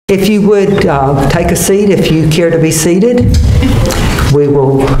If you would take a seat, if you care to be seated, we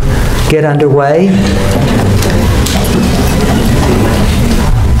will get underway.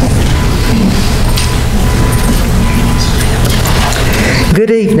 Good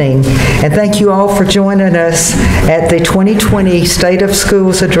evening, and thank you all for joining us at the 2020 State of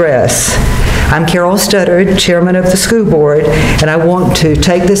Schools Address. I'm Carol Studdard, Chairman of the School Board, and I want to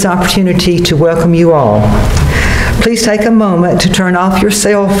take this opportunity to welcome you all. Please take a moment to turn off your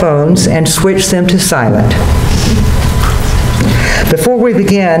cell phones and switch them to silent. Before we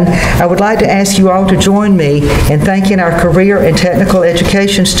begin, I would like to ask you all to join me in thanking our career and technical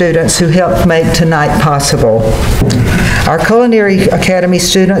education students who helped make tonight possible. Our Culinary Academy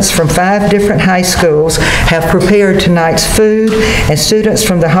students from 5 different high schools have prepared tonight's food, and students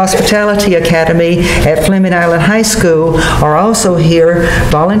from the Hospitality Academy at Fleming Island High School are also here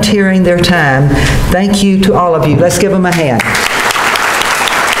volunteering their time. Thank you to all of you. Let's give them a hand.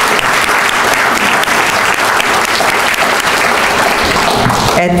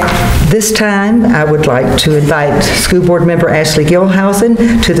 At this time, I would like to invite School Board Member Ashley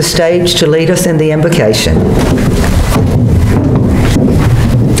Gilhausen to the stage to lead us in the invocation.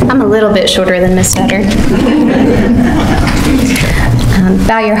 I'm a little bit shorter than Miss Studdard.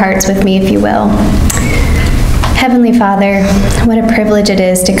 Bow your hearts with me, if you will. Heavenly Father, what a privilege it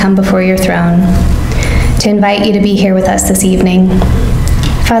is to come before your throne, to invite you to be here with us this evening.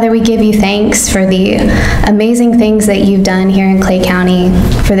 Father, we give you thanks for the amazing things that you've done here in Clay County,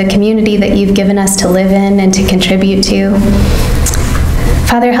 for the community that you've given us to live in and to contribute to.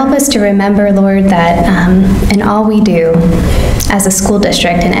 Father, help us to remember, Lord, that in all we do as a school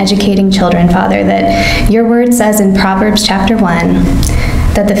district in educating children, Father, that your word says in Proverbs chapter 1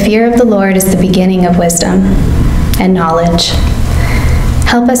 that the fear of the Lord is the beginning of wisdom and knowledge.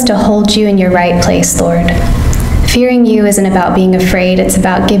 Help us to hold you in your right place, Lord. Fearing you isn't about being afraid, it's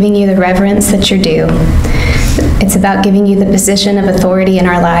about giving you the reverence that you're due. It's about giving you the position of authority in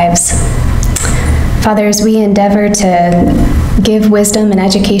our lives. Father, as we endeavor to give wisdom and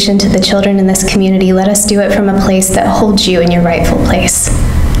education to the children in this community, let us do it from a place that holds you in your rightful place.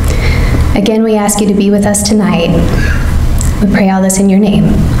 Again, we ask you to be with us tonight. We pray all this in your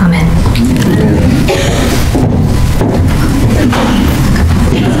name. Amen.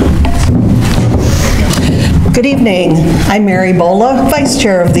 Good evening. I'm Mary Bola, Vice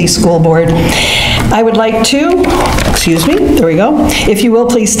Chair of the School Board. I would like to, there we go. If you will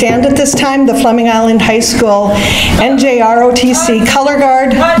please stand at this time, the Fleming Island High School NJROTC Color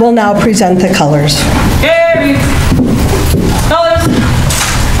Guard will now present the colors. Colors.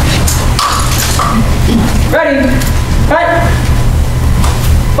 Ready. Cut.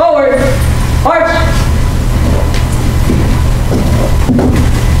 Forward. March.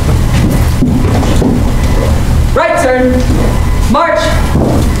 Right turn. March.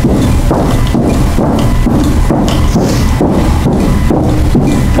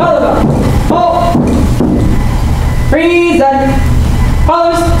 Color. Hold. Present.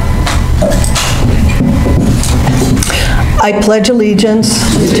 Colors. I pledge allegiance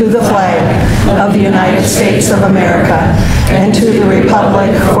to the flag of the United States of America and to the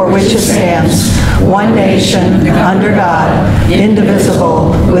republic for which it stands, one nation, under God, indivisible,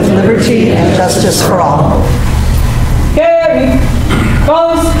 with liberty and justice for all. Carry.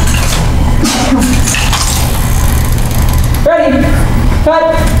 Close. Ready.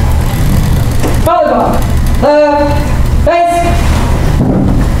 Cut. Volleyball. Left. Face.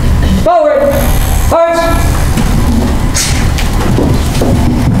 Forward. March.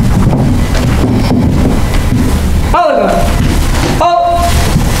 Volleyball. Hold.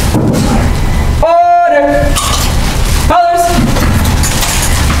 Order. Colors.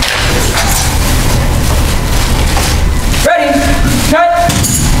 Ready. Cut.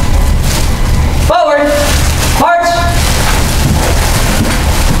 Forward. March.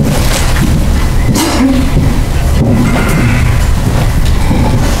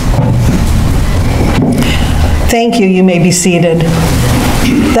 Thank you. You may be seated.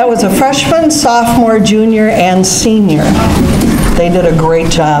 That was a freshman, sophomore, junior, and senior. They did a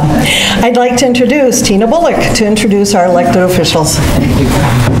great job. I'd like to introduce Tina Bullock to introduce our elected officials.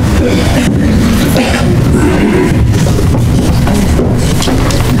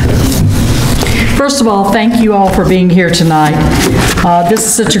 First of all, thank you all for being here tonight. This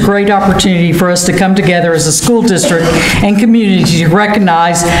is such a great opportunity for us to come together as a school district and community to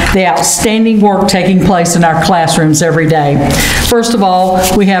recognize the outstanding work taking place in our classrooms every day. First of all,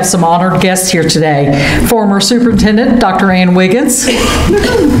 we have some honored guests here today. Former Superintendent Dr. Ann Wiggins.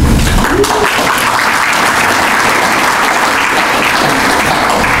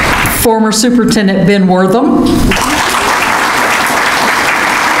 Former Superintendent Ben Wortham.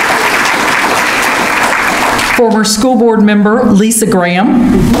 Former school board member Lisa Graham.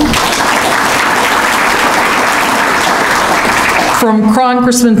 From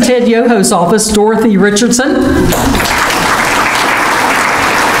Congressman Ted Yoho's office, Dorothy Richardson.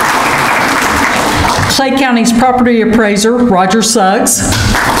 Clay County's property appraiser, Roger Suggs.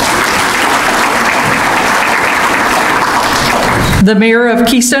 The mayor of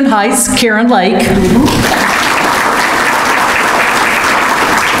Keystone Heights, Karen Lake.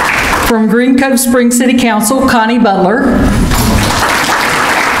 From Green Cove Springs City Council, Connie Butler.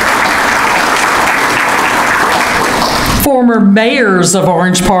 Former mayors of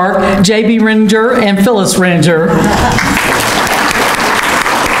Orange Park, J.B. Renninger and Phyllis Renninger.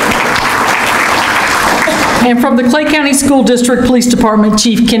 And from the Clay County School District Police Department,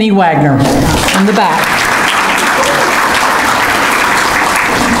 Chief Kenny Wagner in the back.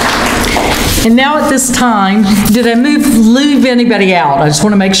 And now at this time, did I leave anybody out? I just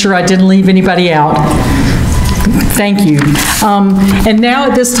want to make sure I didn't leave anybody out. Thank you. And now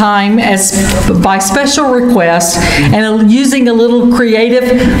at this time, as by special request and using a little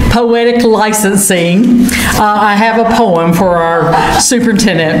creative poetic licensing, I have a poem for our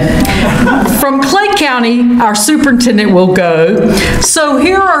superintendent. From Clay County, our superintendent will go. So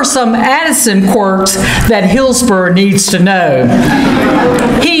here are some Addison quirks that Hillsborough needs to know.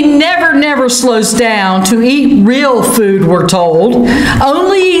 He never slows down to eat real food, we're told.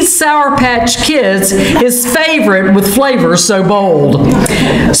 Only eats Sour Patch Kids, his favorite with flavors so bold.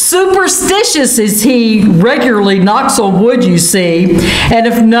 Superstitious is he, regularly knocks on wood, you see, and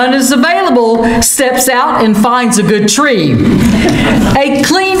if none is available, steps out and finds a good tree. A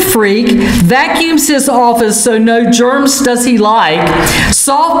clean freak, vacuums his office so no germs does he like.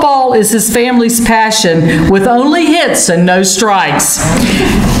 Softball is his family's passion, with only hits and no strikes.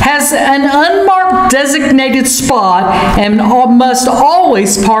 Has an unmarked designated spot and must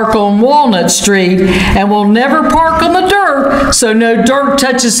always park on Walnut Street and will never park on the dirt so no dirt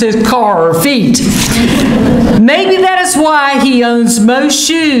touches his car or feet. Maybe that is why he owns more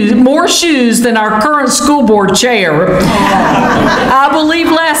shoes than our current school board chair. I believe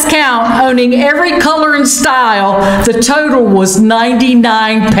last count, owning every color and style, the total was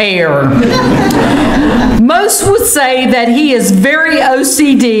 99 pair. Most would say that he is very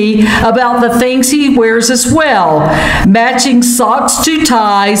OCD about the things he wears as well. Matching socks to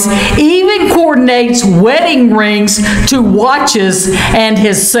ties, even coordinates wedding rings to watches and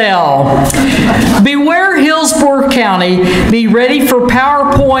his cell. Beware Hillsborough County, be ready for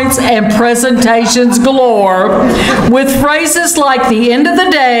PowerPoints and presentations galore with phrases like the end of the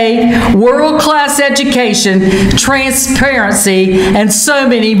day, world-class education, transparency, and so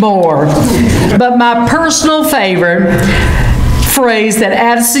many more. But my personal favorite phrase that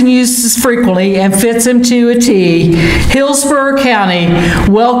Addison uses frequently and fits him to a T, Hillsborough County,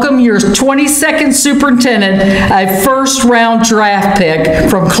 welcome your 22nd superintendent, a first-round draft pick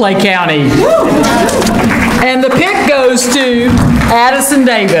from Clay County. And the pick goes to Addison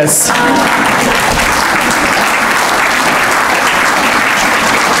Davis.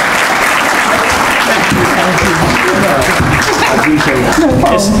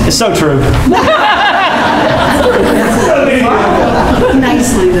 It's so true.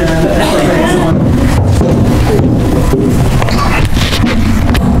 Nicely done.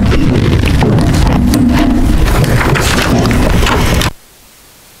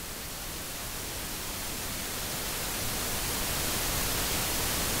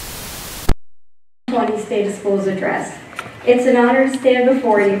 State of Schools address. It's an honor to stand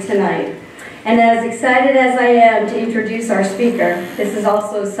before you tonight. And as excited as I am to introduce our speaker, this is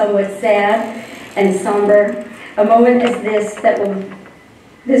also somewhat sad and somber. A moment as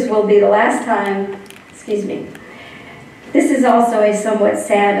this will be the last time, This is also a somewhat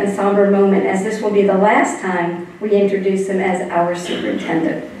sad and somber moment, as this will be the last time we introduce him as our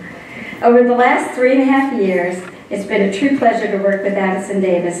superintendent. Over the last 3.5 years, it's been a true pleasure to work with Addison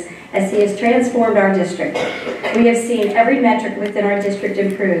Davis as he has transformed our district. We have seen every metric within our district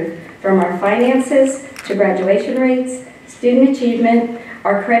improve, from our finances to graduation rates, student achievement,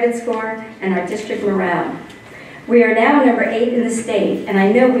 our credit score, and our district morale. We are now number 8 in the state, and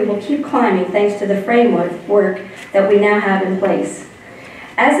I know we will keep climbing thanks to the framework that we now have in place.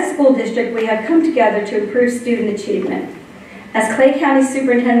 As a school district, we have come together to improve student achievement. As Clay County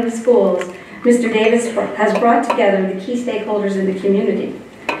Superintendent of Schools, Mr. Davis has brought together the key stakeholders in the community,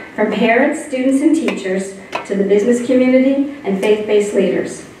 from parents, students, and teachers to the business community and faith-based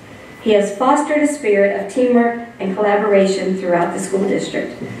leaders. He has fostered a spirit of teamwork and collaboration throughout the school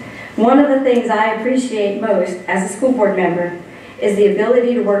district. One of the things I appreciate most as a school board member is the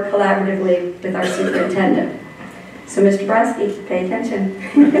ability to work collaboratively with our superintendent. So Mr. Brodsky, pay attention.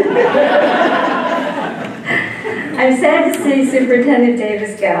 I'm sad to see Superintendent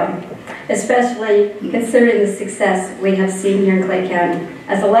Davis go, especially considering the success we have seen here in Clay County.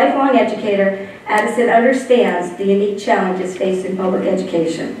 As a lifelong educator, Addison understands the unique challenges faced in public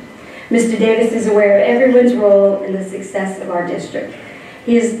education. Mr. Davis is aware of everyone's role in the success of our district.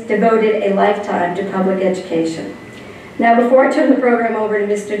 He has devoted a lifetime to public education. Now, before I turn the program over to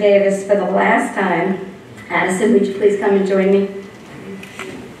Mr. Davis for the last time, Addison, would you please come and join me?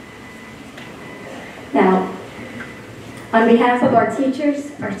 Now, on behalf of our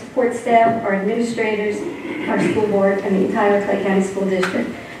teachers, our support staff, our administrators, our school board, and the entire Clay County School District,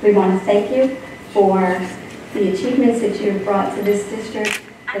 we want to thank you for the achievements that you have brought to this district,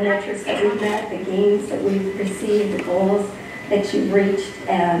 the metrics that we've met, the gains that we've received, the goals that you've reached,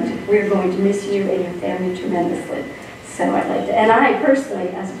 and we're going to miss you and your family tremendously. So I'd like to, and I personally,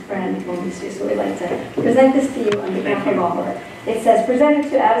 as a friend, will miss you, so we'd like to present this to you on behalf of all of it. It says, presented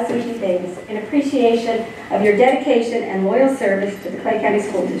to Addison T. Davis in appreciation of your dedication and loyal service to the Clay County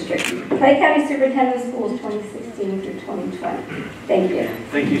School District. Clay County Superintendent of Schools 2016 through 2020. Thank you.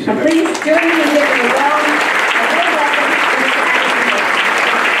 Thank you so much. Please join me in giving a welcome.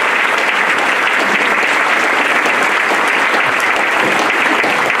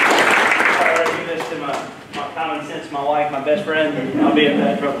 My wife, my best friend, and I'll be in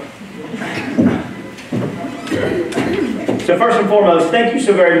bad trouble. So first and foremost, thank you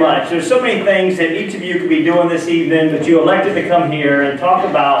so very much. There's so many things that each of you could be doing this evening, but you elected to come here and talk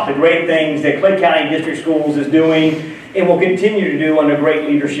about the great things that Clay County District Schools is doing and will continue to do under great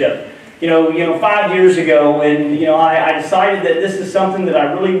leadership. You know, 5 years ago, when I decided that this is something that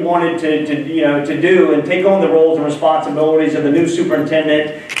I really wanted to do and take on the roles and responsibilities of the new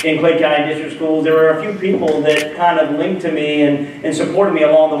superintendent in Clay County District Schools, there were a few people that kind of linked to me and supported me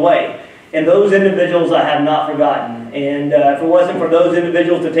along the way. And those individuals I have not forgotten. And if it wasn't for those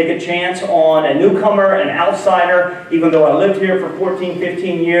individuals to take a chance on a newcomer, an outsider, even though I lived here for 14,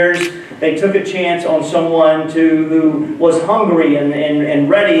 15 years, they took a chance on someone who was hungry and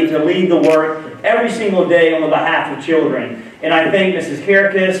ready to lead the work every single day on the behalf of children. And I thank Mrs.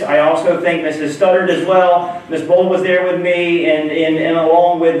 Karakis. I also thank Mrs. Studdard as well. Ms. Bold was there with me, and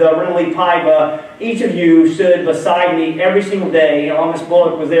along with Renali Paiva. Each of you stood beside me every single day. Ms.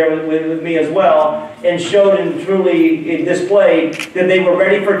 Bullock was there with me as well, and showed and truly displayed that they were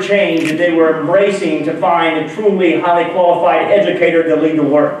ready for change, that they were embracing to find a truly highly qualified educator to lead the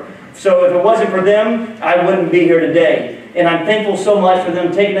work. So if it wasn't for them, I wouldn't be here today. And I'm thankful so much for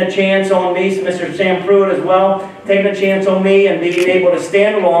them taking a chance on me, so Mr. Sam Pruitt as well, taking a chance on me and being able to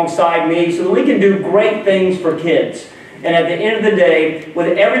stand alongside me so that we can do great things for kids. And at the end of the day,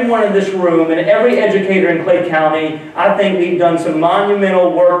 with everyone in this room and every educator in Clay County, I think we've done some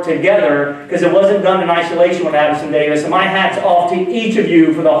monumental work together, because it wasn't done in isolation with Addison Davis. And my hat's off to each of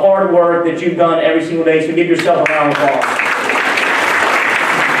you for the hard work that you've done every single day. So give yourself a round of applause.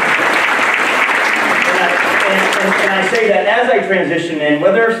 And I say that as I transition in,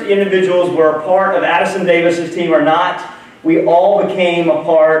 whether individuals were a part of Addison Davis's team or not, we all became a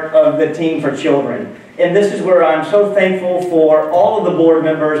part of the team for children. And this is where I'm so thankful for all of the board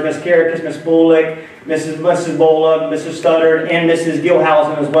members, Ms. Karakis, Ms. Bullock, Mrs. Bola, Mrs. Studdard, and Mrs.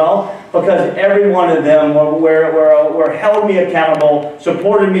 Gilhausen as well, because every one of them were held me accountable,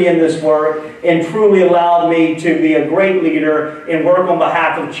 supported me in this work, and truly allowed me to be a great leader and work on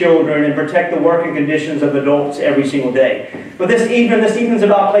behalf of children and protect the working conditions of adults every single day. But this evening's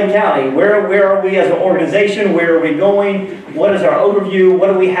about Clay County. Where are we as an organization? Where are we going? What is our overview? What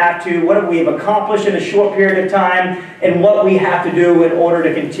do we have accomplished in a short period of time? And what we have to do in order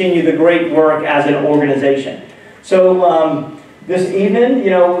to continue the great work as an organization. So this evening,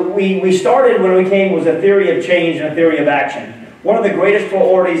 we started when we came was a theory of change and a theory of action. One of the greatest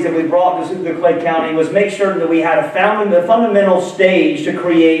priorities that we brought to Clay County was make sure that we had a fundamental stage to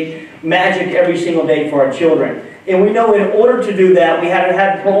create magic every single day for our children. And we know in order to do that, we had to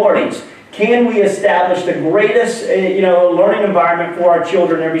have priorities. Can we establish the greatest learning environment for our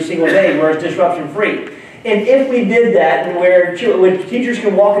children every single day where it's disruption-free? And if we did that, and where teachers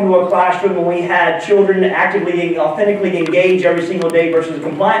can walk into a classroom and we had children actively, authentically engaged every single day versus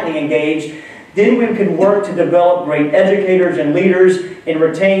compliantly engaged, then we could work to develop great educators and leaders and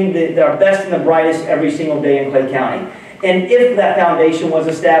retain our best and the brightest every single day in Clay County. And if that foundation was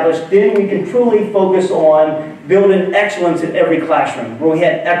established, then we can truly focus on building excellence in every classroom, where we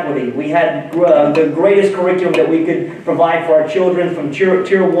had equity. We had the greatest curriculum that we could provide for our children from Tier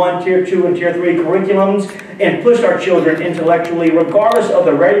 1, Tier 2, and Tier 3 curriculums, and pushed our children intellectually, regardless of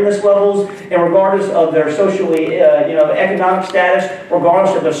their readiness levels, and regardless of their socially, economic status,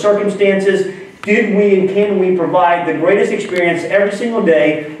 regardless of their circumstances. Did we and can we provide the greatest experience every single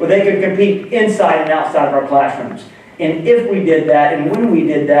day where they could compete inside and outside of our classrooms? And if we did that, and when we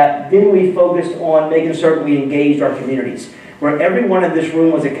did that, then we focused on making certain we engaged our communities, where everyone in this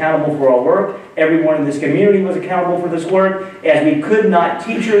room was accountable for our work, everyone in this community was accountable for this work, as we could not,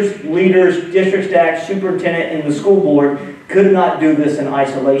 teachers, leaders, district staff, superintendent, and the school board could not do this in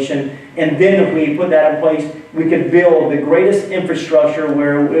isolation. And then if we put that in place, we could build the greatest infrastructure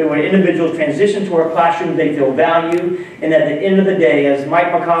where individuals transition to our classroom, they feel valued, and at the end of the day, as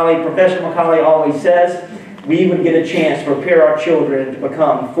Professor McCauley always says, we would get a chance to prepare our children to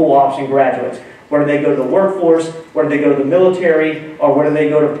become full option graduates. Whether they go to the workforce, whether they go to the military, or whether they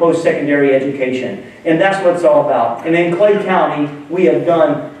go to post-secondary education. And that's what it's all about. And in Clay County, we have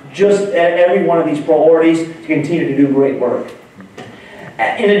done just every one of these priorities to continue to do great work.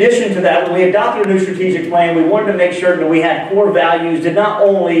 In addition to that, when we adopted a new strategic plan, we wanted to make sure that we had core values that not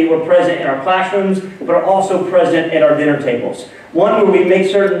only were present in our classrooms, but are also present at our dinner tables. One where we make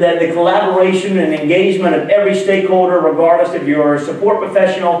certain that the collaboration and engagement of every stakeholder, regardless if you're a support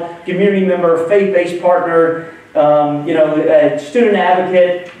professional, community member, faith-based partner, student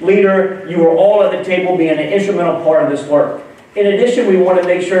advocate, leader, you are all at the table being an instrumental part of this work. In addition, we want to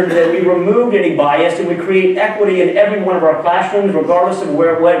make sure that we remove any bias and we create equity in every one of our classrooms, regardless of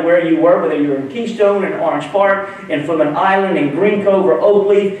where you were, whether you're in Keystone, in Orange Park, in Fleming Island, in Green Cove, or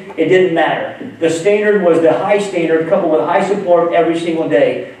Oakleaf, it didn't matter. The standard was the high standard coupled with high support every single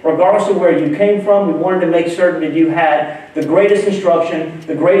day. Regardless of where you came from, we wanted to make certain that you had the greatest instruction,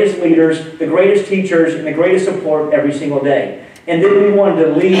 the greatest leaders, the greatest teachers, and the greatest support every single day. And then we wanted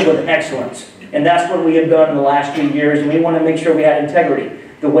to lead with excellence. And that's what we have done in the last few years, and we want to make sure we had integrity.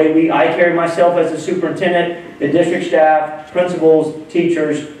 The way I carry myself as a superintendent, the district staff, principals,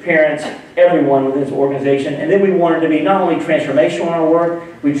 teachers, parents, everyone within this organization. And then we wanted to be not only transformational in our work,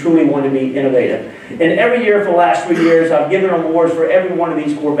 we truly wanted to be innovative. And every year for the last 3 years, I've given awards for every one of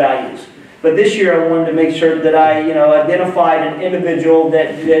these core values. But this year I wanted to make sure that I identified an individual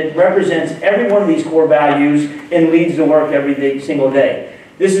that represents every one of these core values and leads the work every single day.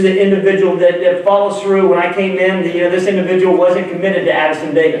 This is an individual that follows through. When I came in, this individual wasn't committed to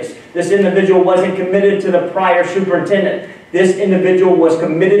Addison Davis. This individual wasn't committed to the prior superintendent. This individual was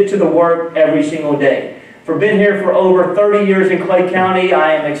committed to the work every single day. For being here for over 30 years in Clay County,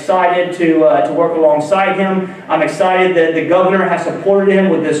 I am excited to work alongside him. I'm excited that the governor has supported him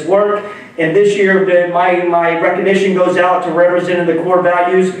with this work. And this year, my recognition goes out to representing the core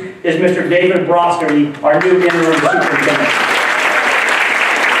values is Mr. David Brostery, our new interim superintendent.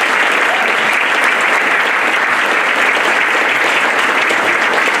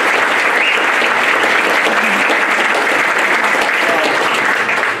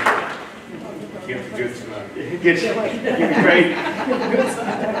 Get great.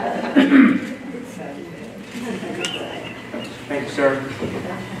 Thank you, sir.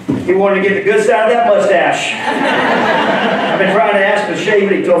 He wanted to get the good side of that mustache. I've been trying to ask him to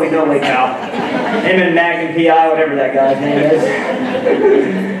shave it. He told me no way, pal. Him and Magnum PI, whatever that guy's name is.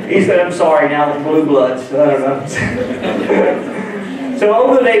 He said, I'm sorry now with blue bloods. So I don't know. So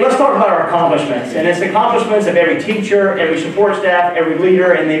over the day, let's talk about our accomplishments. And it's the accomplishments of every teacher, every support staff, every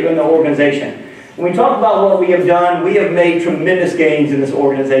leader in the organization. When we talk about what we have done, we have made tremendous gains in this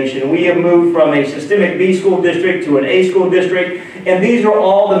organization. We have moved from a systemic B school district to an A school district, and these are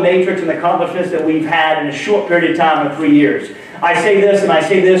all the matrix and accomplishments that we've had in a short period of time of 3 years. I say this, and I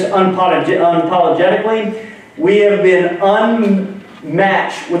say this unapologetically, we have been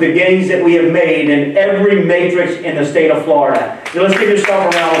unmatched with the gains that we have made in every matrix in the state of Florida. So let's give yourself a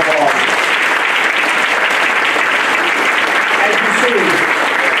round of applause.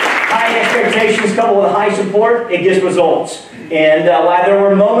 Expectations coupled with high support, it gets results. And while there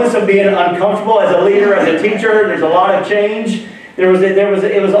were moments of being uncomfortable as a leader, as a teacher, there's a lot of change. It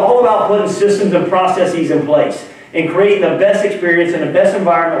was all about putting systems and processes in place and creating the best experience and the best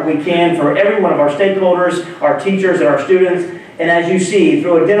environment we can for every one of our stakeholders, our teachers, and our students. And as you see,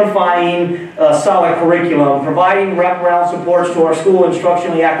 through identifying a solid curriculum, providing wraparound supports to our school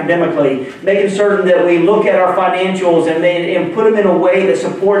instructionally, academically, making certain that we look at our financials and put them in a way that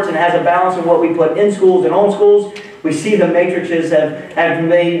supports and has a balance of what we put in schools and on schools, we see the matrices have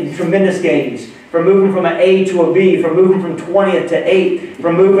made tremendous gains. From moving from an A to a B, from moving from 20th to 8th,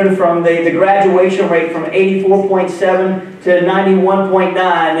 from moving from the graduation rate from 84.7 to 91.9,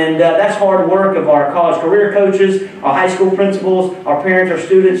 and that's hard work of our college career coaches, our high school principals, our parents, our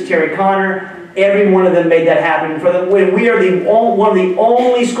students, Terry Connor, every one of them made that happen. We are one of the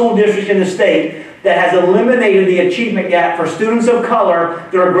only school districts in the state that has eliminated the achievement gap for students of color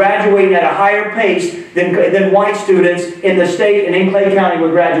that are graduating at a higher pace than white students in the state and in Clay County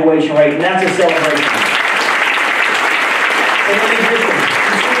with graduation rate, and that's a celebration.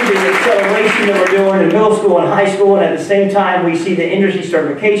 The acceleration that we're doing in middle school and high school, and at the same time we see the industry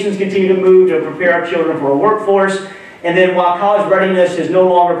certifications continue to move to prepare our children for a workforce. And then while college readiness is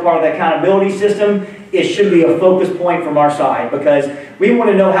no longer part of the accountability system, it should be a focus point from our side, because we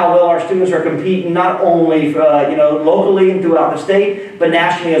want to know how well our students are competing, not only locally and throughout the state, but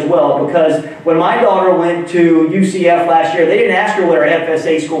nationally as well. Because when my daughter went to UCF last year, they didn't ask her what her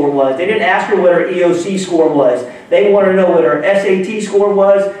FSA score was. They didn't ask her what her EOC score was. They wanted to know what her SAT score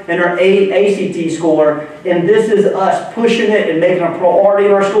was and her ACT score. And this is us pushing it and making a priority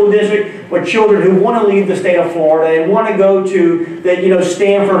in our school district with children who want to leave the state of Florida and want to go to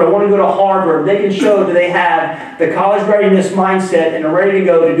Stanford or want to go to Harvard. They can show that they have the college readiness mindset and are ready to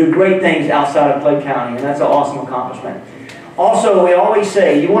go to do great things outside of Clay County. And that's an awesome accomplishment. Also, we always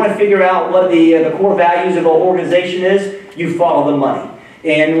say, you want to figure out what the core values of an organization is, you follow the money.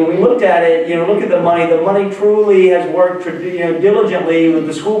 And when we looked at it, look at the money truly has worked diligently with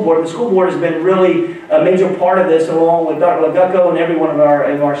the school board. The school board has been really a major part of this, along with Dr. Legucco and every one of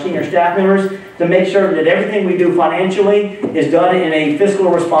our senior staff members, to make sure that everything we do financially is done in a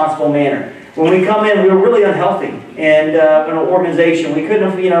fiscally responsible manner. When we come in, we were really unhealthy and in an organization. We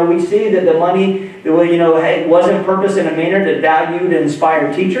couldn't, we see that the money, wasn't purposed in a manner that valued and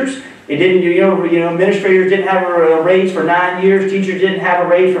inspired teachers. It didn't, administrators didn't have a raise for 9 years. Teachers didn't have a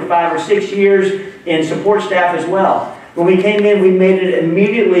raise for 5 or 6 years, and support staff as well. When we came in, we made it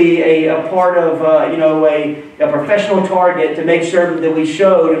immediately a part of, a professional target to make sure that we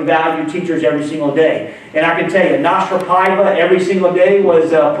showed and valued teachers every single day. And I can tell you, Nostra Paiva every single day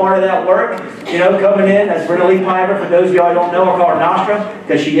was part of that work. Coming in, that's Brittany Paiva. For those of y'all who don't know, I call her Nostra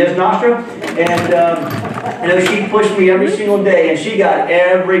because she is Nostra. And she pushed me every single day, and she got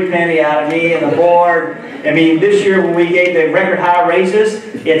every penny out of me and the board. I mean, this year when we gave the record high raises,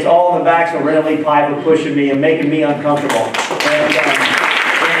 it's all in the backs of Brittany Paiva pushing me and making me uncomfortable. And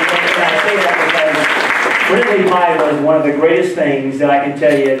I say that because Brittany Paiva is one of the greatest things that I can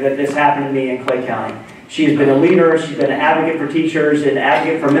tell you that this happened to me in Clay County. She has been a leader. She's been an advocate for teachers, an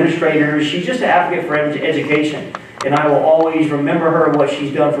advocate for administrators. She's just an advocate for education. And I will always remember her, what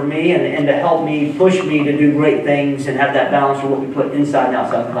she's done for me, and to help me, push me to do great things and have that balance for what we put inside and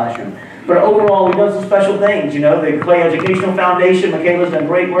outside the classroom. But overall, we've done some special things. The Clay Educational Foundation, Michaela's done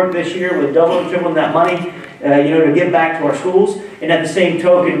great work this year with doubling and tripling that money, to give back to our schools. And at the same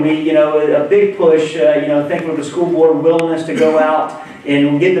token, we, a big push, thinking with the school board willingness to go out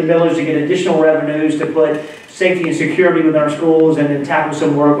and get the millers to get additional revenues to put safety and security within our schools, and then tackle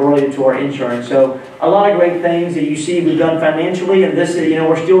some work related to our insurance. So a lot of great things that you see we've done financially, and this,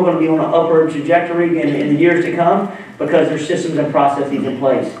 we're still going to be on an upward trajectory in the years to come because there's systems and processes in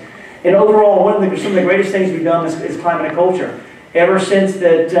place. And overall, some of the greatest things we've done is climate and culture. Ever since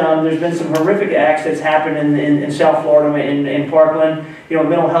that, there's been some horrific acts that's happened in South Florida, in Parkland.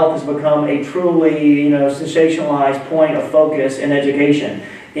 Mental health has become a truly, sensationalized point of focus in education.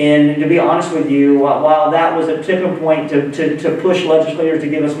 And to be honest with you, while that was a tipping point to push legislators to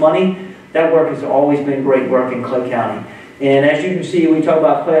give us money, that work has always been great work in Clay County. And as you can see, we talk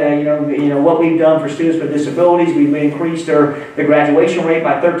about what we've done for students with disabilities. We've increased the graduation rate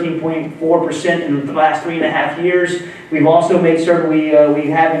by 13.4% in the last 3.5 years. We've also made certain we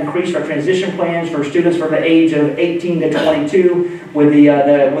have increased our transition plans for students from the age of 18 to 22 with the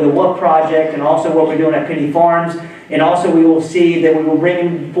WUP project, and also what we're doing at Penny Farms. And also we will see that we will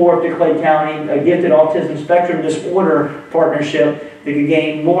bring forth to Clay County a gifted autism spectrum disorder partnership that can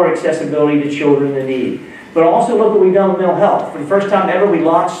gain more accessibility to children in need. But also look what we've done with mental health. For the first time ever, we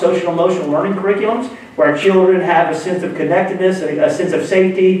launched social and emotional learning curriculums where our children have a sense of connectedness, a sense of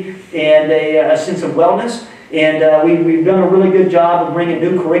safety, and a sense of wellness. And we've done a really good job of bringing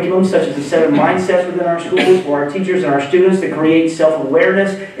new curriculums such as the 7 mindsets within our schools for our teachers and our students to create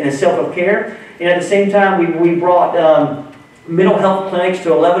self-awareness and a self-care. And at the same time, we brought mental health clinics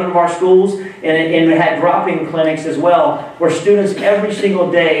to 11 of our schools, and we had drop-in clinics as well, where students every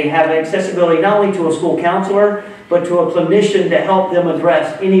single day have accessibility not only to a school counselor, but to a clinician to help them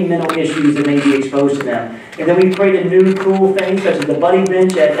address any mental issues that may be exposed to them. And then we created new cool things such as the buddy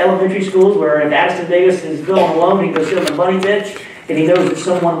bench at elementary schools, where if Addison Davis is feeling alone, he can go sit on the buddy bench, and he knows that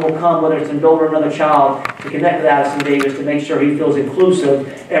someone will come, whether it's an adult or another child, to connect with Addison Davis to make sure he feels inclusive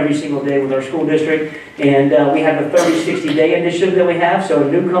every single day with our school district. And we have the 30-60 day initiative that we have. So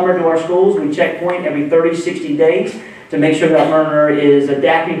a newcomer to our schools, we checkpoint every 30-60 days to make sure that learner is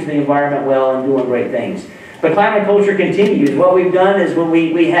adapting to the environment well and doing great things. But climate and culture continues. What we've done is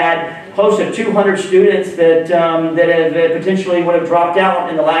we had close to 200 students that have potentially would have dropped out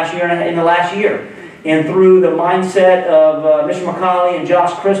in the last year. And through the mindset of Mr. McCauley and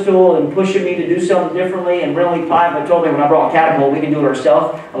Josh Crystal and pushing me to do something differently, and Brinley Pipe told me when I brought Catapult, we can do it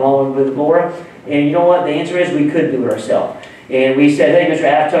ourselves, along with Laura. And you know what? The answer is we could do it ourselves. And we said, hey, Mr.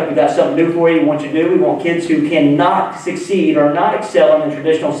 Aftuck, we've got something new for you. We want you to do. We want kids who cannot succeed or not excel in the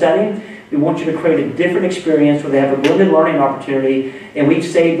traditional setting. We want you to create a different experience where they have a blended learning opportunity, and we've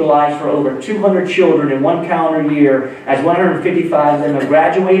saved the lives for over 200 children in one calendar year, as 155 of them have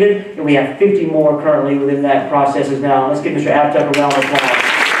graduated, and we have 50 more currently within that process now. Let's give Mr. Aftuck a round of applause.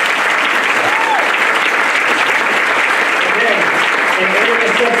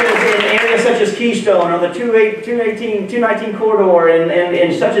 In areas such as Keystone, on the 219 corridor,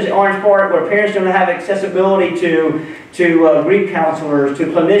 and such as Orange Park, where parents don't have accessibility to grief counselors, to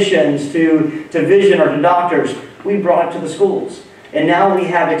clinicians, to vision or to doctors, we brought it to the schools. And now we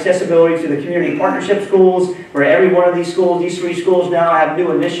have accessibility to the community partnership schools, where every one of these schools, these 3 schools now have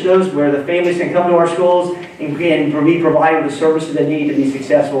new initiatives where the families can come to our schools and be provided the services they need to be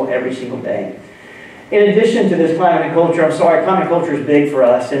successful every single day. In addition to this climate and culture, climate and culture is big for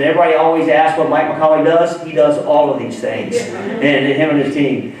us, and everybody always asks what Mike McCauley does. He does all of these things, and him and his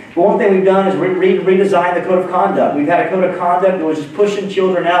team. But one thing we've done is redesign the code of conduct. We've had a code of conduct that was just pushing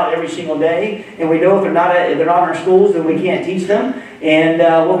children out every single day, and we know if they're not in our schools, then we can't teach them. And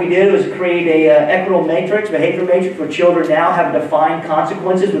what we did was create a equitable matrix, behavior matrix, where children now have defined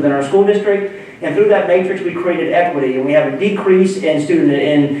consequences within our school district. And through that matrix, we created equity, and we have a decrease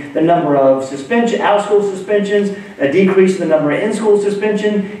in the number of out-of-school suspensions, a decrease in the number of in-school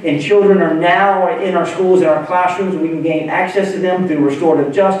suspension, and children are now in our schools, in our classrooms, and we can gain access to them through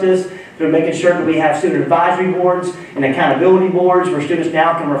restorative justice, through making sure that we have student advisory boards and accountability boards, where students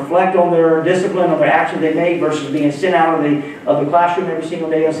now can reflect on their discipline, on their actions they made, versus being sent out of the classroom every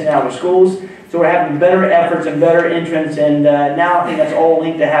single day and sent out of schools. So we're having better efforts and better entrance, and now I think that's all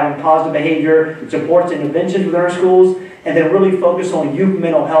linked to having positive behavior, supports, and interventions within our schools, and then really focus on youth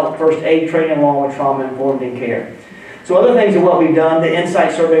mental health, first aid training, along with trauma-informed care. So other things of what we've done, the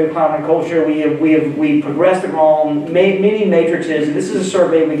Insight Survey of Climate and Culture, we progressed along many matrices. This is a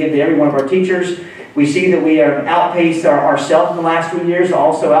survey we give to every one of our teachers. We see that we have outpaced ourselves in the last 3 years,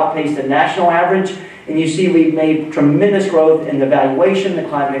 also outpaced the national average. And you see we've made tremendous growth in the evaluation, the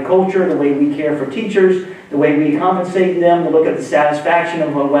climate and culture, the way we care for teachers, the way we compensate them, to look at the satisfaction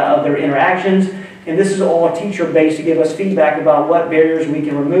of their interactions. And this is all teacher-based to give us feedback about what barriers we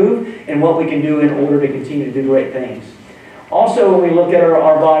can remove and what we can do in order to continue to do great things. Also, when we look at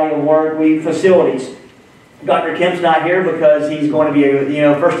our body of work, facilities. Dr. Kemp's not here because he's going to be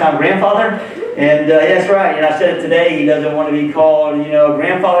a first-time grandfather. And that's right, and I said it today, he doesn't want to be called,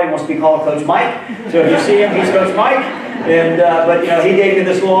 grandfather, he wants to be called Coach Mike. So if you see him, he's Coach Mike. And, but he gave me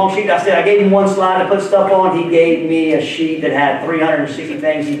this long sheet. I gave him one slide to put stuff on. He gave me a sheet that had 360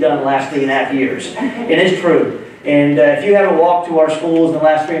 things he's done in the last 3.5 years. And it's true. And if you haven't walked to our schools in the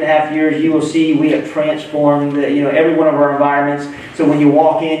last 3.5 years, you will see we have transformed every one of our environments. So when you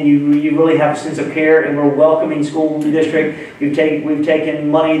walk in, you really have a sense of care, and we're a welcoming school district. We've taken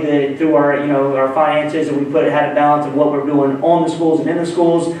money through our finances, and we had a balance of what we're doing on the schools and in the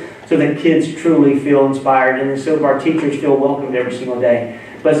schools, so that kids truly feel inspired, and so our teachers feel welcomed every single day.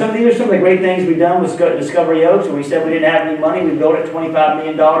 But these are some of the great things we've done with Discovery Oaks. When we said we didn't have any money, we built it $25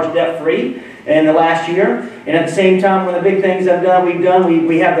 million debt-free in the last year. And at the same time, one of the big things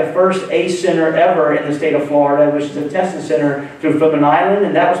we have the first ACE Center ever in the state of Florida, which is a testing center through Fleming Island,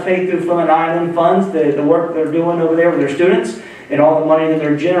 and that was paid through Fleming Island funds, the work they're doing over there with their students, and all the money that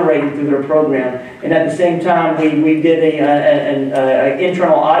they're generating through their program. And at the same time, we did an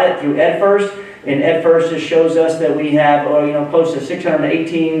internal audit through EdFirst. And EdFirst just shows us that we have close to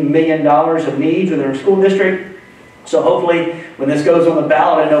 $618 million of needs within our school district. So hopefully, when this goes on the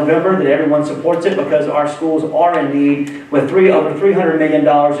ballot in November, that everyone supports it, because our schools are in need with over $300 million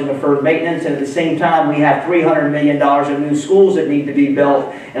in deferred maintenance, and at the same time, we have $300 million of new schools that need to be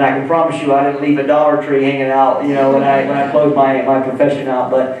built. And I can promise you, I didn't leave a Dollar Tree hanging out, when I closed my profession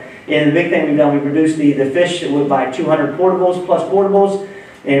out. But the big thing we've done, we've reduced the fish by 200 portables,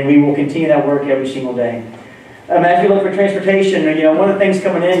 and we will continue that work every single day. As we look for transportation, one of the things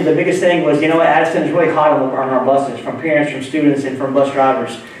coming in, the biggest thing was, Addison is really hot on our buses, from parents, from students, and from bus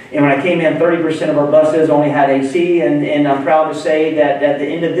drivers. And when I came in, 30% of our buses only had AC, and I'm proud to say that at the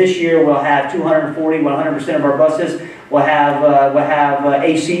end of this year, we'll have 100% of our buses will have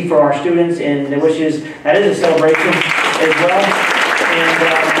AC for our students, and that is a celebration as well. And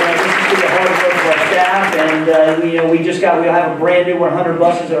this is the hard work of our staff, and And we'll have a brand new 100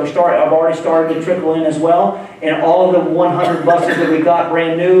 buses that have already started to trickle in as well. And all of the 100 buses that we got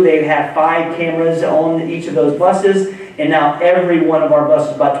brand new, they have 5 cameras on each of those buses. And now every one of our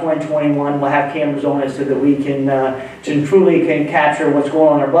buses by 2021 will have cameras on it so that we can truly capture what's going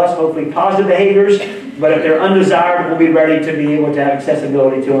on in our bus, hopefully positive behaviors, but if they're undesired, we'll be ready to be able to have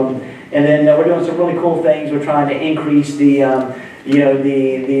accessibility to them. And then we're doing some really cool things. We're trying to increase the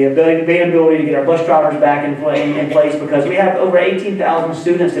availability to get our bus drivers back in place, because we have over 18,000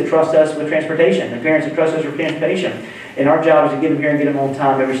 students that trust us with transportation, and parents that trust us with transportation. And our job is to get them here and get them on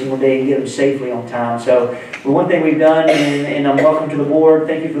time every single day and get them safely on time. So one thing we've done, and I'm welcome to the board,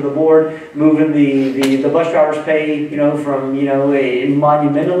 thank you for the board, moving the bus drivers' pay, monumentally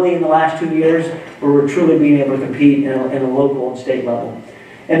in the last 2 years, where we're truly being able to compete in a local and state level.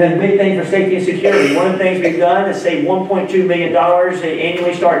 And then the big thing for safety and security, one of the things we've done is save $1.2 million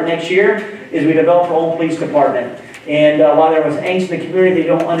annually starting next year, is we developed our own police department. And while there was angst in the community, they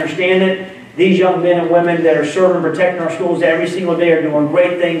don't understand it. These young men and women that are serving and protecting our schools every single day are doing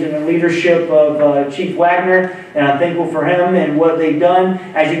great things in the leadership of Chief Wagner, and I'm thankful for him and what they've done.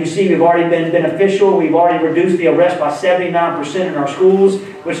 As you can see, we've already been beneficial. We've already reduced the arrests by 79% in our schools,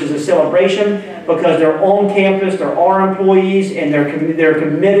 which is a celebration, because they're on campus, they're our employees, and they're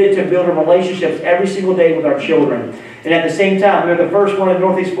committed to building relationships every single day with our children. And at the same time, we were the first one in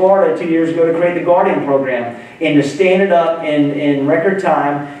Northeast Florida 2 years ago to create the Guardian program, and to stand it up in record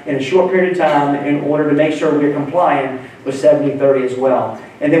time, in a short period of time, in order to make sure we're compliant with 70-30 as well.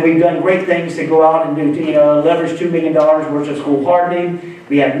 And then we've done great things to go out and do, leverage $2 million worth of school hardening.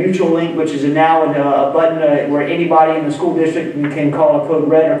 We have Mutual Link, which is now a button where anybody in the school district can call a code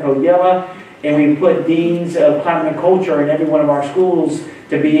red or code yellow. And we put deans of climate and culture in every one of our schools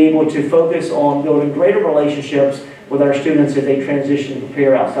to be able to focus on building greater relationships with our students as they transition and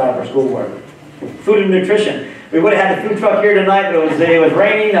prepare outside of our schoolwork. Food and nutrition. We would have had the food truck here tonight, but it was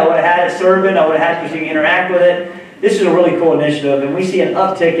raining. I would have had it serving. I would have had to interact with it. This is a really cool initiative, and we see an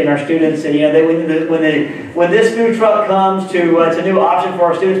uptick in our students. And when this food truck comes to, it's a new option for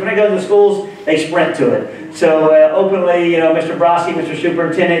our students. When they go to the schools, they sprint to it. So openly, Mr. Brosky, Mr.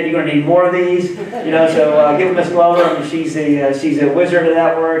 Superintendent, you're going to need more of these. So give Miss Glover. I mean, she's a wizard of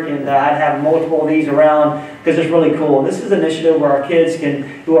that work, and I'd have multiple of these around because it's really cool. This is an initiative where our kids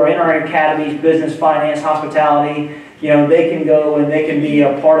who are in our academies, business, finance, hospitality, they can go and they can be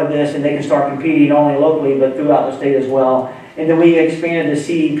a part of this, and they can start competing not only locally but throughout the state as well. And then we expanded the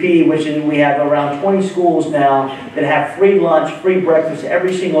CEP, which is we have around 20 schools now that have free lunch, free breakfast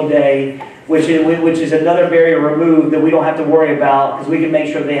every single day, which is another barrier removed that we don't have to worry about, because we can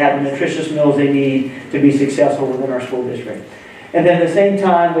make sure they have the nutritious meals they need to be successful within our school district. And then at the same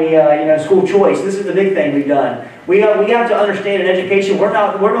time, we school choice. This is the big thing we've done. We have to understand in education, we're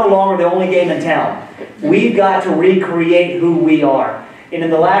no longer the only game in town. We've got to recreate who we are. And in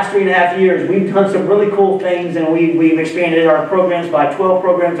the last 3.5 years, we've done some really cool things, and we've expanded our programs by 12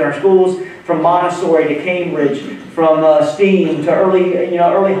 programs in our schools, from Montessori to Cambridge, from STEAM to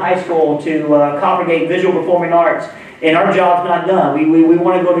early high school to Coppergate Visual Performing Arts. And our job's not done. We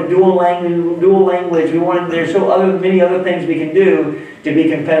want to go to dual language. There's many other things we can do to be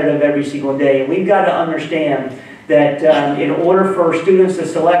competitive every single day. And we've got to understand that in order for students to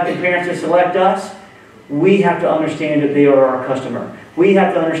select and parents to select us, we have to understand that they are our customer. We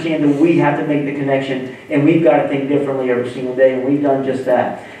have to understand that we have to make the connection, and we've got to think differently every single day, and we've done just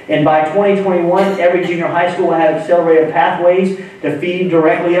that. And by 2021, every junior high school will have accelerated pathways to feed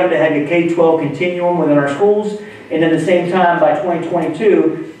directly up to have a K-12 continuum within our schools. And at the same time, by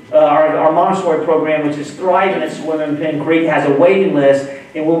 2022, our Montessori program, which is thriving at Swim and Penn Creek, has a waiting list,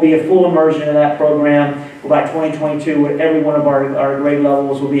 and will be a full immersion in that program. By 2022, every one of our grade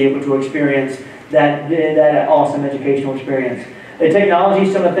levels will be able to experience that awesome educational experience. The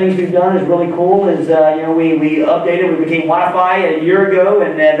technology, some of the things we've done is really cool. We updated, we became Wi-Fi a year ago,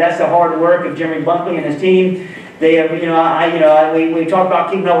 and that's the hard work of Jeremy Bunkley and his team. They have, we talk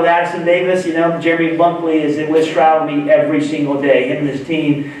about keeping up with Addison Davis. Jeremy Bunkley is with Stroud and me every single day. Him and his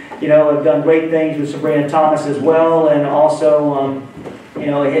team, have done great things with Sabrina Thomas as well, and also,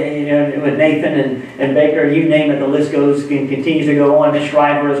 with Nathan and Baker. You name it, the list continues to go on. Miss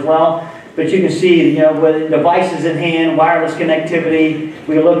Shriver as well. But you can see, with devices in hand, wireless connectivity,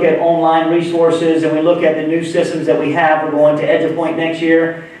 we look at online resources, and we look at the new systems that we have. We're going to EduPoint next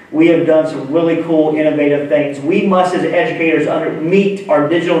year. We have done some really cool, innovative things. We must, as educators, meet our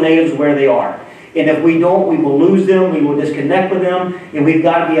digital natives where they are. And if we don't, we will lose them, we will disconnect with them, and we've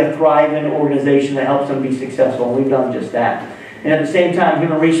got to be a thriving organization that helps them be successful, and we've done just that. And at the same time,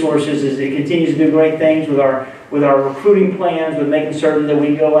 Human Resources it continues to do great things with our recruiting plans, with making certain that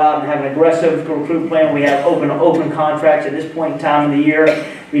we go out and have an aggressive recruit plan. We have open contracts at this point in time of the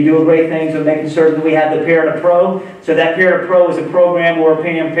year. We do great things with making certain that we have the Pair to Pro. So that Pair to Pro is a program where we're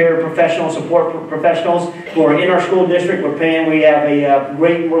paying paraprofessionals, support professionals who are in our school district. We have a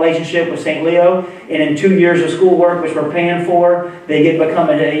great relationship with St. Leo, and in 2 years of schoolwork, which we're paying for, they become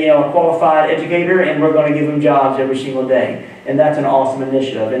a qualified educator, and we're going to give them jobs every single day. And that's an awesome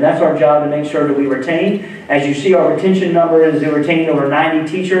initiative. And that's our job, to make sure that we retain. As you see, our retention number is we retained over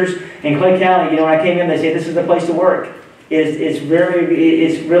 90 teachers. In Clay County, when I came in, they say this is the place to work. It's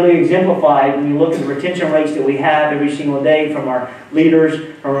really exemplified when you look at the retention rates that we have every single day from our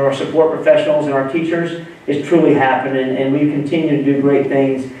leaders, from our support professionals and our teachers. It's truly happening, and we continue to do great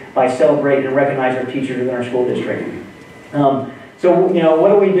things by celebrating and recognizing our teachers within our school district. So, what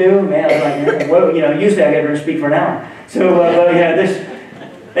do we do? Man, usually I get to speak for an hour. So,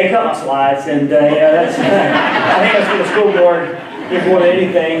 they cut my slides, and that's, I think that's for the school board more than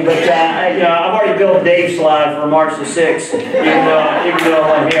anything. But I've already built Dave's slide for March the 6th, even though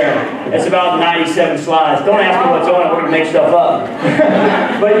I'm here. It's about 97 slides. Don't ask me what's on it. We're going to make stuff up.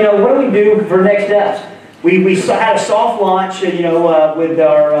 But what do we do for next steps? We had a soft launch, with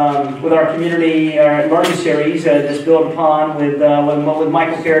our community learning series that's built upon with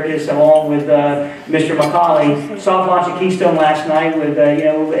Michael Karakis along with Mr. McCauley. Soft launch at Keystone last night with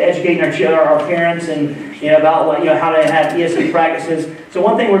educating our parents and about how to have ESE practices. So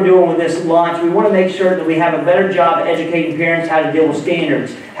one thing we're doing with this launch, we want to make sure that we have a better job at educating parents how to deal with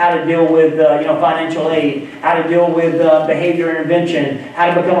standards, how to deal with financial aid, how to deal with behavior intervention,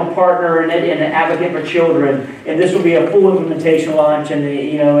 how to become a partner and an advocate for children. And this will be a full implementation launch in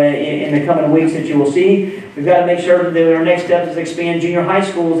the coming weeks that you will see. We've got to make sure that our next step is expand junior high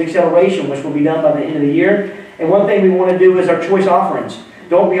school's acceleration, which will be done by the end of the year. And one thing we want to do is our choice offerings.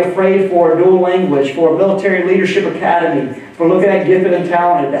 Don't be afraid for dual language, for a military leadership academy, for looking at gifted and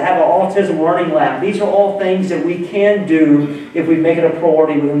talented, to have an autism learning lab. These are all things that we can do if we make it a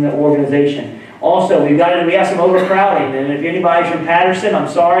priority within the organization. Also, we have some overcrowding, and if anybody's from Patterson, I'm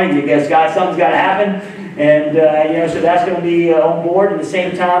sorry, you guys something's got to happen. And so that's going to be on board. At the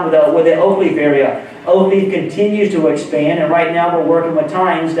same time, with the Oakleaf area, Oakleaf continues to expand, and right now we're working with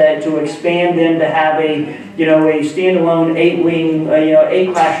Times to expand them to have a standalone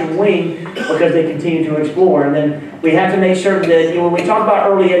 8 classroom wing, because they continue to explore. And then we have to make sure that when we talk about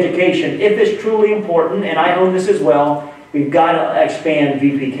early education, if it's truly important, and I own this as well, we've got to expand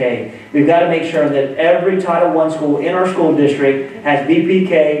VPK. We've got to make sure that every Title I school in our school district has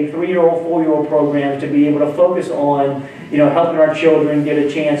VPK, 3-year-old, 4-year-old programs to be able to focus on, helping our children get a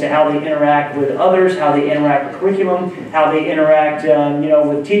chance at how they interact with others, how they interact with curriculum, how they interact,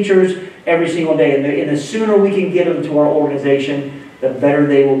 with teachers every single day. And the sooner we can get them to our organization, the better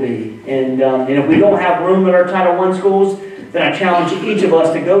they will be. And if we don't have room in our Title I schools, then I challenge each of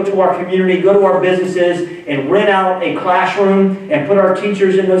us to go to our community, go to our businesses, and rent out a classroom and put our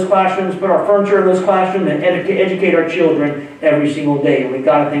teachers in those classrooms, put our furniture in those classrooms, and educate our children every single day. And we've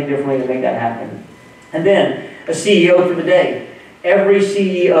got to think differently to make that happen. And then, a CEO for the day. Every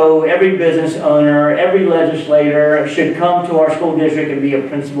CEO, every business owner, every legislator should come to our school district and be a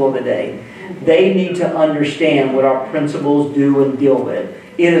principal of the day. They need to understand what our principals do and deal with.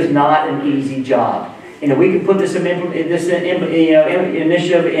 It is not an easy job. And if we can put this initiative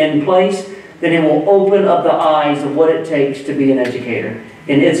in place, then it will open up the eyes of what it takes to be an educator.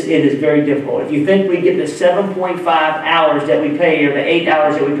 And it is very difficult. If you think we get the 7.5 hours that we pay, or the 8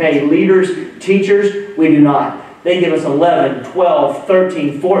 hours that we pay leaders, teachers, we do not. They give us 11, 12,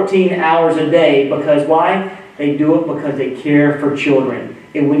 13, 14 hours a day. Because why? They do it because they care for children.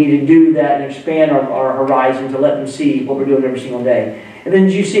 And we need to do that and expand our horizons to let them see what we're doing every single day. And then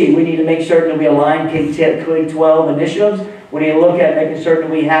as you see, we need to make certain that we align K-12 initiatives. We need to look at making certain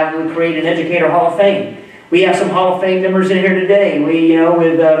we create an Educator Hall of Fame. We have some Hall of Fame members in here today. We,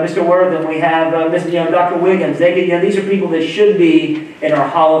 with Mr. Worthen, we have Dr. Wiggins. These are people that should be in our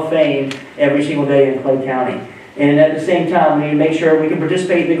Hall of Fame every single day in Clay County. And at the same time, we need to make sure we can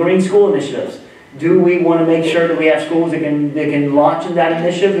participate in the Green School Initiatives. Do we want to make sure that we have schools that can launch in that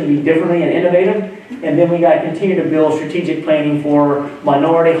initiative and be differently and innovative? And then we got to continue to build strategic planning for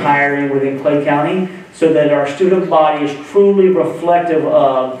minority hiring within Clay County, so that our student body is truly reflective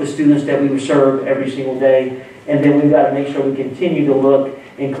of the students that we serve every single day. And then we've got to make sure we continue to look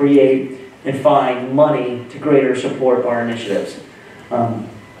and create and find money to greater support our initiatives.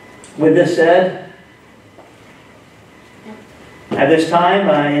 With this said, at this time,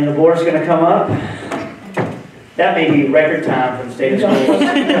 and the board's going to come up. That may be record time for the state of schools. Hello,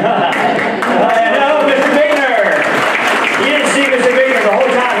 Mr. Baker. You didn't see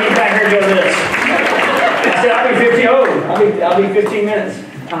I'll be 15 minutes.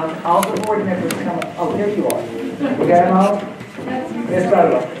 All the board members come up. Oh, there you are. We got them all? Miss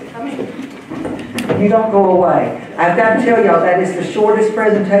Bowler. You don't go away. I've got to tell y'all, that is the shortest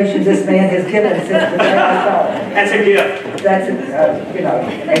presentation this man has given since the day I saw it. That's a gift. That's, you know,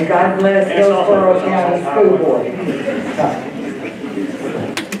 and God bless Hillsborough County School Board.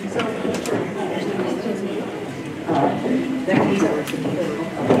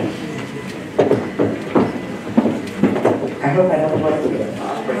 I hope I don't work with it.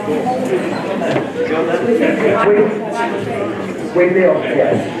 We will,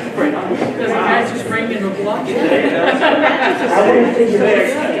 yes.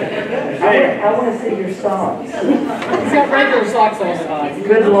 I want to see your socks. He's got regular socks on tonight.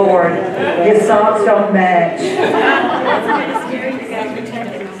 Good Lord, his socks don't match.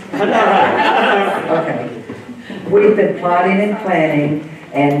 Okay. We've been plotting and planning,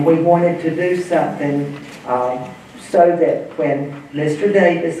 and we wanted to do something so that when Mr.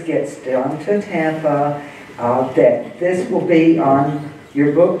 Davis gets down to Tampa, that this will be on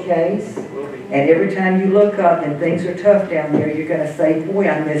your bookcase, and every time you look up and things are tough down there, you're going to say, boy,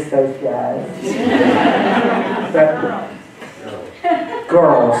 I miss those guys. But,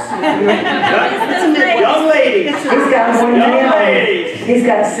 girls. Young ladies. He's got one man. He's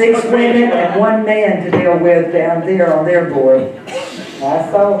got 6 women and 1 man to deal with down there on their board. I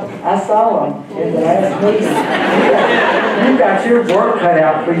saw him in the last meeting. You got your work cut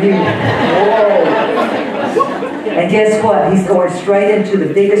out for you. Whoa. And guess what? He's going straight into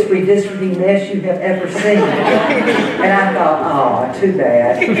the biggest redistricting mess you have ever seen. And I thought, oh, too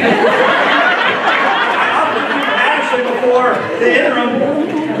bad. Actually, before the interim.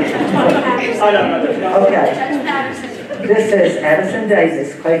 I don't know. Okay. This is Addison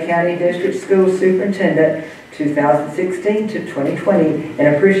Davis, Clay County District School Superintendent, 2016 to 2020, an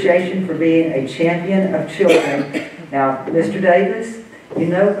appreciation for being a champion of children. Now, Mr. Davis, you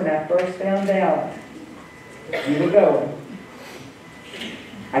know when I first found out you were going,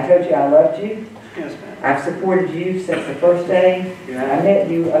 I told you I loved you. Yes, ma'am. I've supported you since the first day I met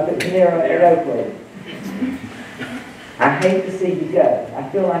you up at Panera at Oakland. I hate to see you go. I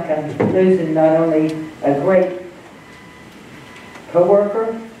feel like I'm losing not only a great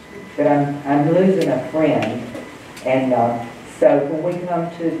co-worker, but I'm losing a friend. And so when we come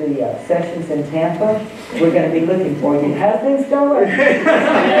to the sessions in Tampa, we're going to be looking for you. How's things going?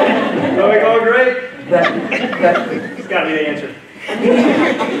 Are we going great? But It's got to be the answer.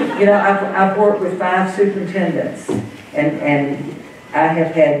 You know, I've worked with 5 superintendents, and I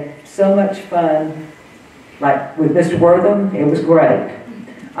have had so much fun. Like with Mr. Wortham, it was great.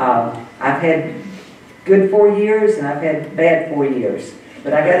 I've had good 4 years, and I've had bad 4 years.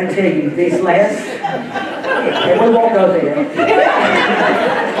 But I got to tell you, these last, and we won't go there.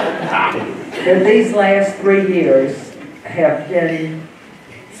 But these last 3 years have been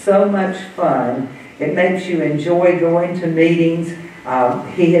so much fun. It makes you enjoy going to meetings.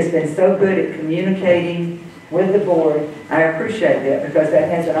 He has been so good at communicating with the board. I appreciate that because that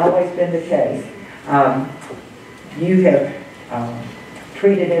hasn't always been the case. You have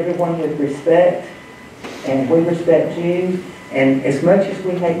treated everyone with respect, and we respect you. And as much as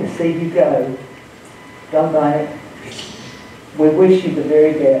we hate to see you go, doggone it, we wish you the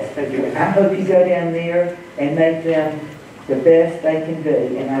very best. I hope you go down there and make them the best they can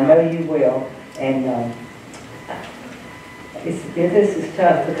be, and I know you will. And this is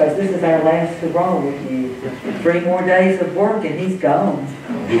tough because this is our last hurrah with you. 3 more days of work and he's gone.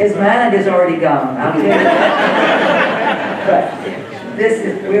 His mind is already gone, I'll tell you. But this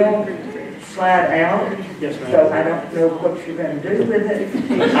is, we'll slide out. Yes, ma'am. So I don't know what you're going to do with it.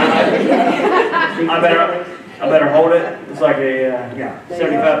 I better hold it. It's like a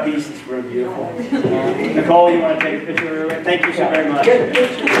 75 piece. It's really beautiful. Nicole, you want to take a picture of it? Thank you so very much.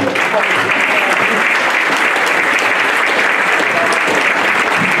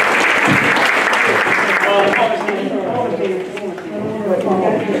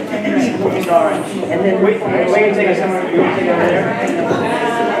 Sorry. And then we can take it somewhere. You want to take it over there?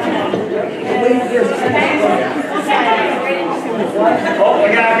 Oh, I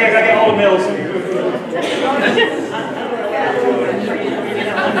gotta get all the bills.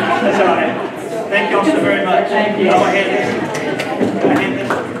 That's all right. Thank you all so very much. Thank you. I'll hand this.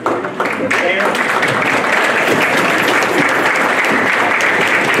 There.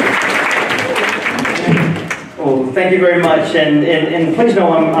 Well, thank you very much, and please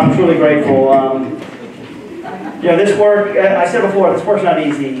know I'm truly grateful. You know, this work, I said before, this work's not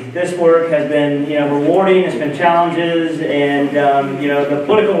easy. This work has been, you know, rewarding, it's been challenges, and, you know, the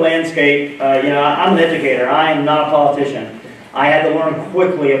political landscape, you know, I'm an educator, I am not a politician. I had to learn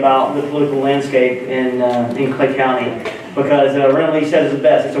quickly about the political landscape in Clay County because Renly says it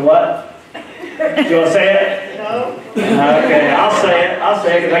best. It's a what? Do you want to say it? No. Okay, I'll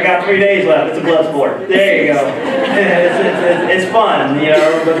say it because I got 3 days left. It's a blood sport. There you go. It's fun, you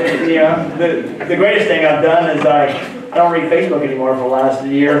know. But, the greatest thing I've done is I don't read Facebook anymore for the last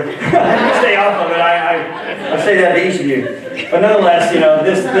year. Stay off of it. I say that to each of you. But nonetheless,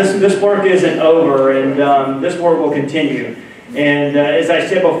 this work isn't over, and this work will continue. And as I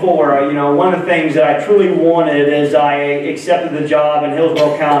said before, one of the things that I truly wanted as I accepted the job in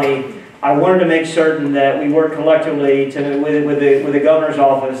Hillsborough County, I wanted to make certain that we work collectively with the governor's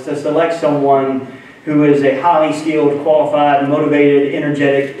office to select someone who is a highly skilled, qualified, motivated,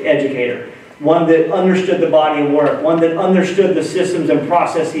 energetic educator. One that understood the body of work, one that understood the systems and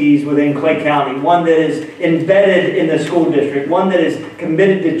processes within Clay County, one that is embedded in the school district, one that is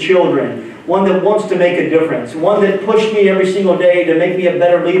committed to children, one that wants to make a difference, one that pushed me every single day to make me a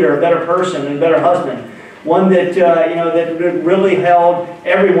better leader, a better person, and a better husband. One that that really held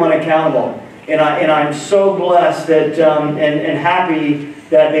everyone accountable, and I'm so blessed that and happy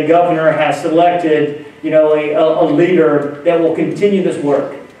that the governor has selected a leader that will continue this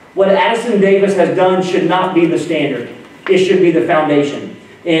work. What Addison Davis has done should not be the standard; it should be the foundation.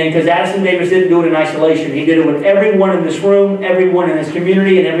 And because Addison Davis didn't do it in isolation, he did it with everyone in this room, everyone in this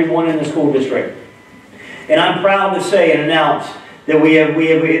community, and everyone in the school district. And I'm proud to say and announce that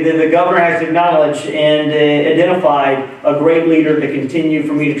the governor has acknowledged and identified a great leader to continue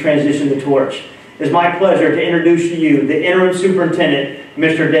for me to transition the torch. It's my pleasure to introduce to you the interim superintendent,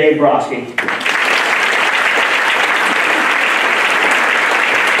 Mr. Dave Brodsky.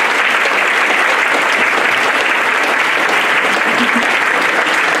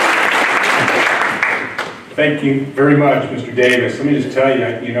 Thank you very much, Mr. Davis. Let me just tell you,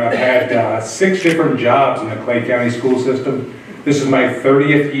 I've had 6 different jobs in the Clay County school system. This is my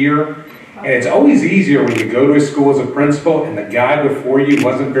 30th year, and it's always easier when you go to a school as a principal and the guy before you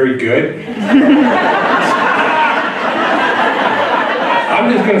wasn't very good.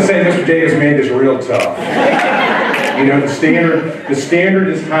 I'm just going to say Mr. Davis made this real tough. The standard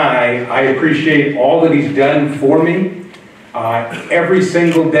is high. I appreciate all that he's done for me every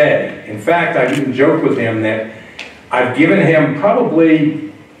single day. In fact, I even joked with him that I've given him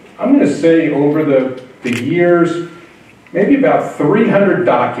probably, I'm going to say over the years, maybe about 300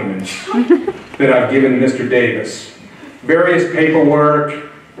 documents that I've given Mr. Davis. Various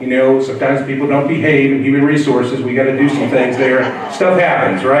paperwork, sometimes people don't behave in human resources. We got to do some things there. Stuff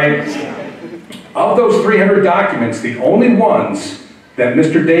happens, right? Of those 300 documents, the only ones that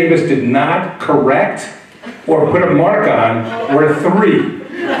Mr. Davis did not correct or put a mark on were 3.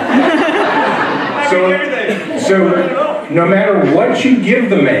 So no matter what you give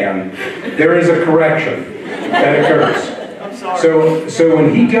the man, there is a correction that occurs. So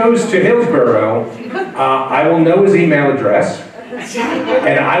when he goes to Hillsborough, I will know his email address,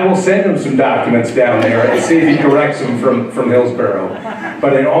 and I will send him some documents down there and see if he corrects them from Hillsborough.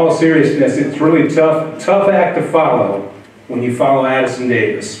 But in all seriousness, it's really tough act to follow when you follow Addison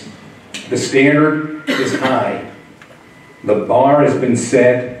Davis. The standard is high. The bar has been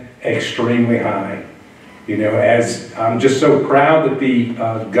set extremely high. As I'm just so proud that the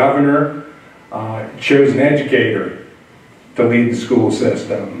governor chose an educator to lead the school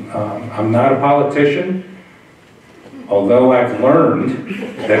system. I'm not a politician, although I've learned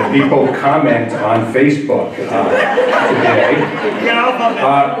that people comment on Facebook today.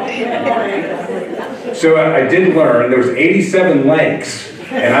 So I did learn there was 87 likes,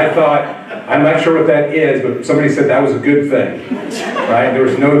 and I thought, I'm not sure what that is, but somebody said that was a good thing, right? There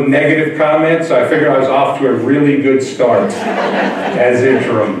was no negative comments, so I figured I was off to a really good start as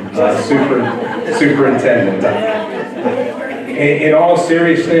interim superintendent. In all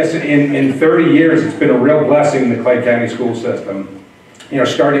seriousness, in 30 years, it's been a real blessing in the Clay County school system.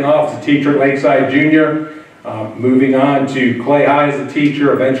 Starting off as a teacher at Lakeside Junior, moving on to Clay High as a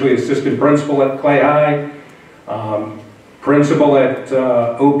teacher, eventually assistant principal at Clay High, principal at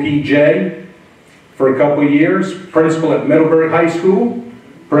OPJ for a couple of years, principal at Middleburg High School,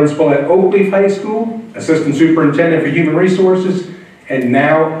 principal at Oakleaf High School, assistant superintendent for human resources, and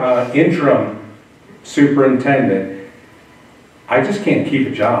now interim superintendent. I just can't keep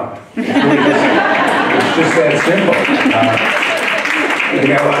a job. It's just that simple.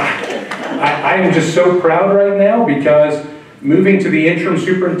 I am just so proud right now because moving to the interim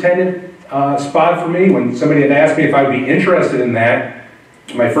superintendent spot for me, when somebody had asked me if I'd be interested in that,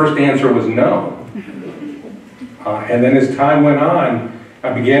 my first answer was no. And then as time went on,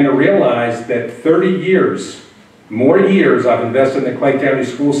 I began to realize that 30 years, more years I've invested in the Clay County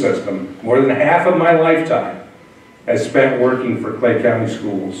school system, more than half of my lifetime, has spent working for Clay County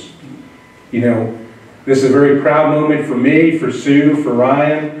Schools. You know, this is a very proud moment for me, for Sue, for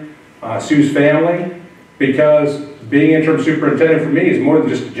Ryan, Sue's family, because being interim superintendent for me is more than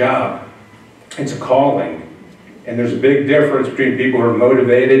just a job. It's a calling. And there's a big difference between people who are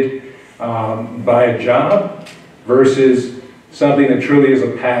motivated by a job versus something that truly is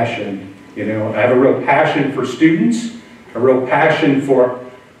a passion. You know, I have a real passion for students, a real passion for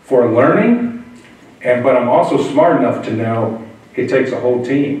learning, but I'm also smart enough to know it takes a whole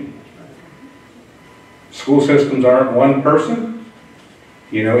team. School systems aren't one person.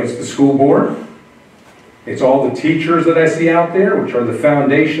 You know, it's the school board. It's all the teachers that I see out there, which are the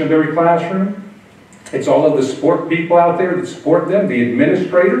foundation of every classroom. It's all of the support people out there that support them, the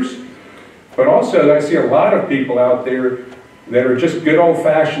administrators. But also, I see a lot of people out there that are just good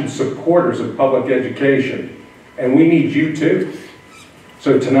old-fashioned supporters of public education. And we need you too.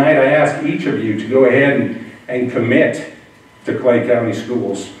 So tonight, I ask each of you to go ahead and commit to Clay County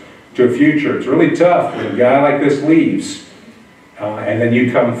Schools, to a future. It's really tough when a guy like this leaves, and then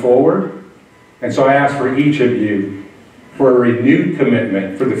you come forward. And so I ask for each of you for a renewed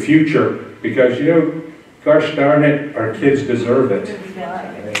commitment for the future, because, you know, gosh darn it, our kids deserve it.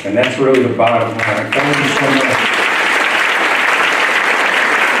 And that's really the bottom line. Thank you so much.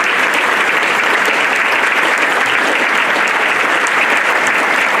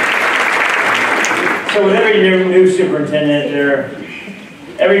 So with every new superintendent,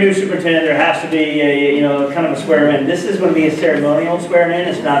 every new superintendent, there has to be a, you know, kind of a swear in. This is going to be a ceremonial swearing in.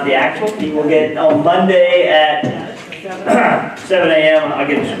 It's not the actual. You will get on Monday at 7 a.m. I'll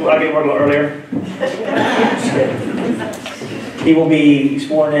get to work a little earlier. He will be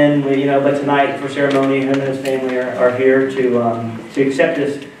sworn in, you know, but tonight for ceremony, him and his family are here to accept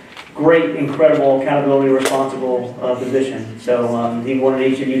this great, incredible, accountability, responsible position. So he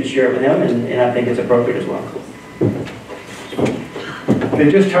wanted each of you to share it with him, and I think it's appropriate as well.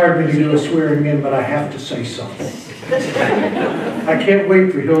 They just hired me to do a swearing in, but I have to say something. I can't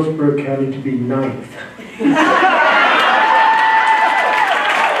wait for Hillsborough County to be 9th.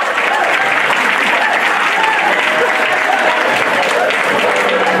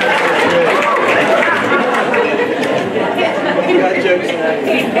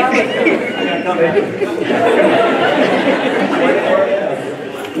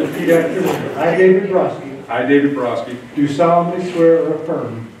 I, David Broski. I, David Broski. Do solemnly swear or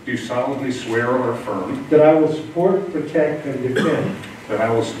affirm. Do solemnly swear or affirm. That I will support, protect, and defend. That I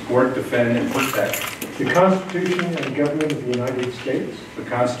will support, defend, and protect. The Constitution and government of the United States. The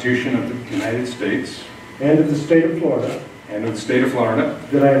Constitution of the United States. And of the state of Florida. And of the state of Florida.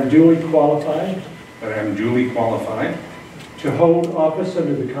 That I am duly qualified. That I am duly qualified. To hold office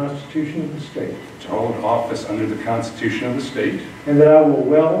under the Constitution of the state. To hold office under the Constitution of the state. And that I will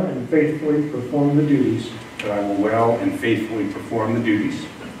well and faithfully perform the duties. That I will well and faithfully perform the duties.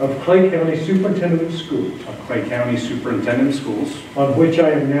 Of Clay County Superintendent of Schools. Of Clay County Superintendent of Schools. On which I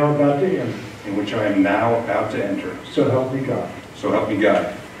am now about to enter. In which I am now about to enter. So help me God. So help me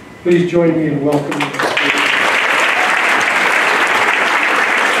God. Please join me in welcoming